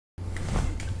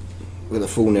with a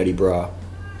full nerdy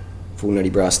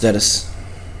bra status.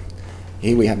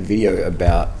 Here we have a video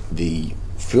about the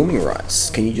filming rights.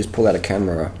 Can you just pull out a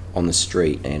camera on the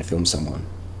street and film someone?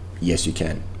 Yes, you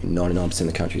can. In 99% of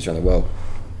the countries around the world,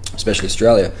 especially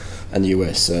Australia and the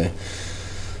US. So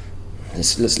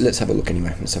let's have a look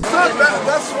anyway.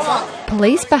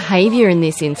 Police behaviour in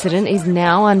this incident is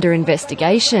now under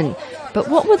investigation. But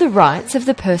what were the rights of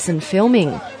the person filming?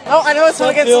 Oh, I know it's not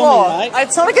against the law. Right?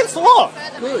 It's not against the law.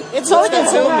 Good. It's not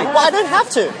against the law. Well, I don't have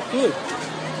to. Good.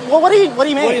 Well, what do you mean? What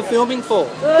are you filming for?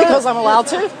 Because I'm allowed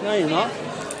to? No, you're not.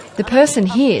 The person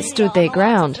here stood their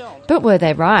ground, but were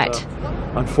they right?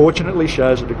 Unfortunately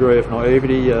shows a degree of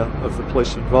naivety of the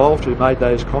police involved who made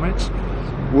those comments.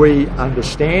 We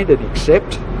understand and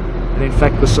accept, and in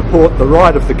fact support the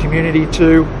right of the community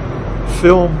to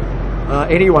film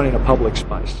anyone in a public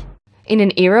space. In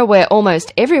an era where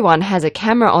almost everyone has a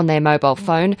camera on their mobile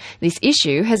phone, this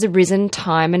issue has arisen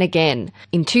time and again.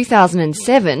 In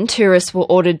 2007, tourists were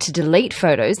ordered to delete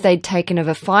photos they'd taken of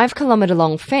a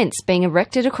 5-kilometre-long fence being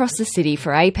erected across the city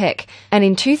for APEC. And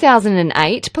in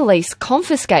 2008, police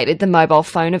confiscated the mobile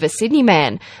phone of a Sydney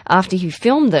man after he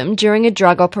filmed them during a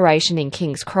drug operation in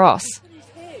King's Cross.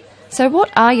 So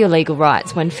what are your legal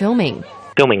rights when filming?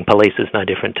 Filming police is no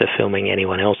different to filming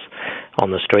anyone else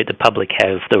on the street. The public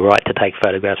have the right to take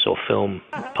photographs or film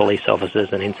police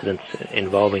officers and incidents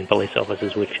involving police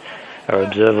officers which are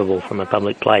observable from a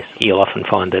public place. You'll often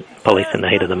find that police in the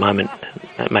heat of the moment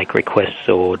make requests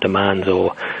or demands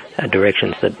or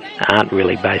directions that aren't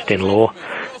really based in law.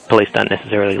 Police don't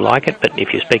necessarily like it, but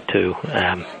if you speak to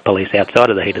police outside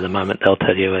of the heat of the moment, they'll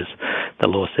tell you, as the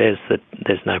law says, that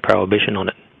there's no prohibition on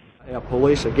it. Our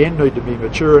police, again, need to be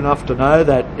mature enough to know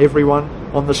that everyone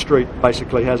on the street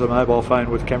basically has a mobile phone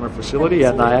with camera facility,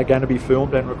 and they are going to be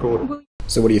filmed and recorded.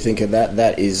 So what do you think of that?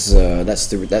 That's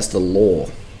the law.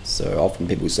 So often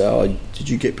people say, oh, did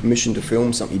you get permission to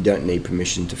film something? You don't need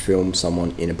permission to film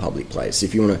someone in a public place.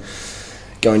 If you want to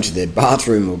go into their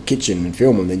bathroom or kitchen and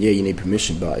film them, then yeah, you need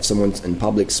permission. But if someone's in a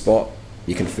public spot,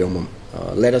 you can film them.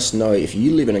 Let us know if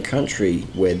you live in a country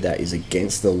where that is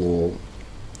against the law,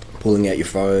 pulling out your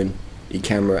phone, your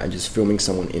camera and just filming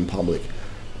someone in public.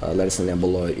 Let us know down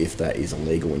below if that is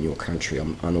illegal in your country.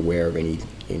 I'm unaware of any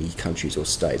countries or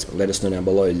states, but let us know down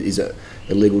below. Is it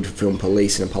illegal to film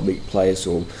police in a public place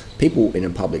or people in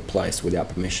a public place without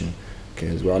permission?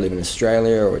 Because where I live in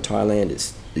Australia or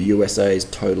Thailand, the USA is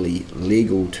totally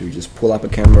legal to just pull up a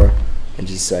camera and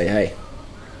just say, hey,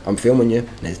 I'm filming you,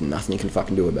 and there's nothing you can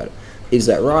fucking do about it. Is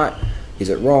that right? Is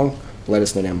it wrong? Let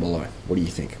us know down below. What do you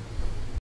think?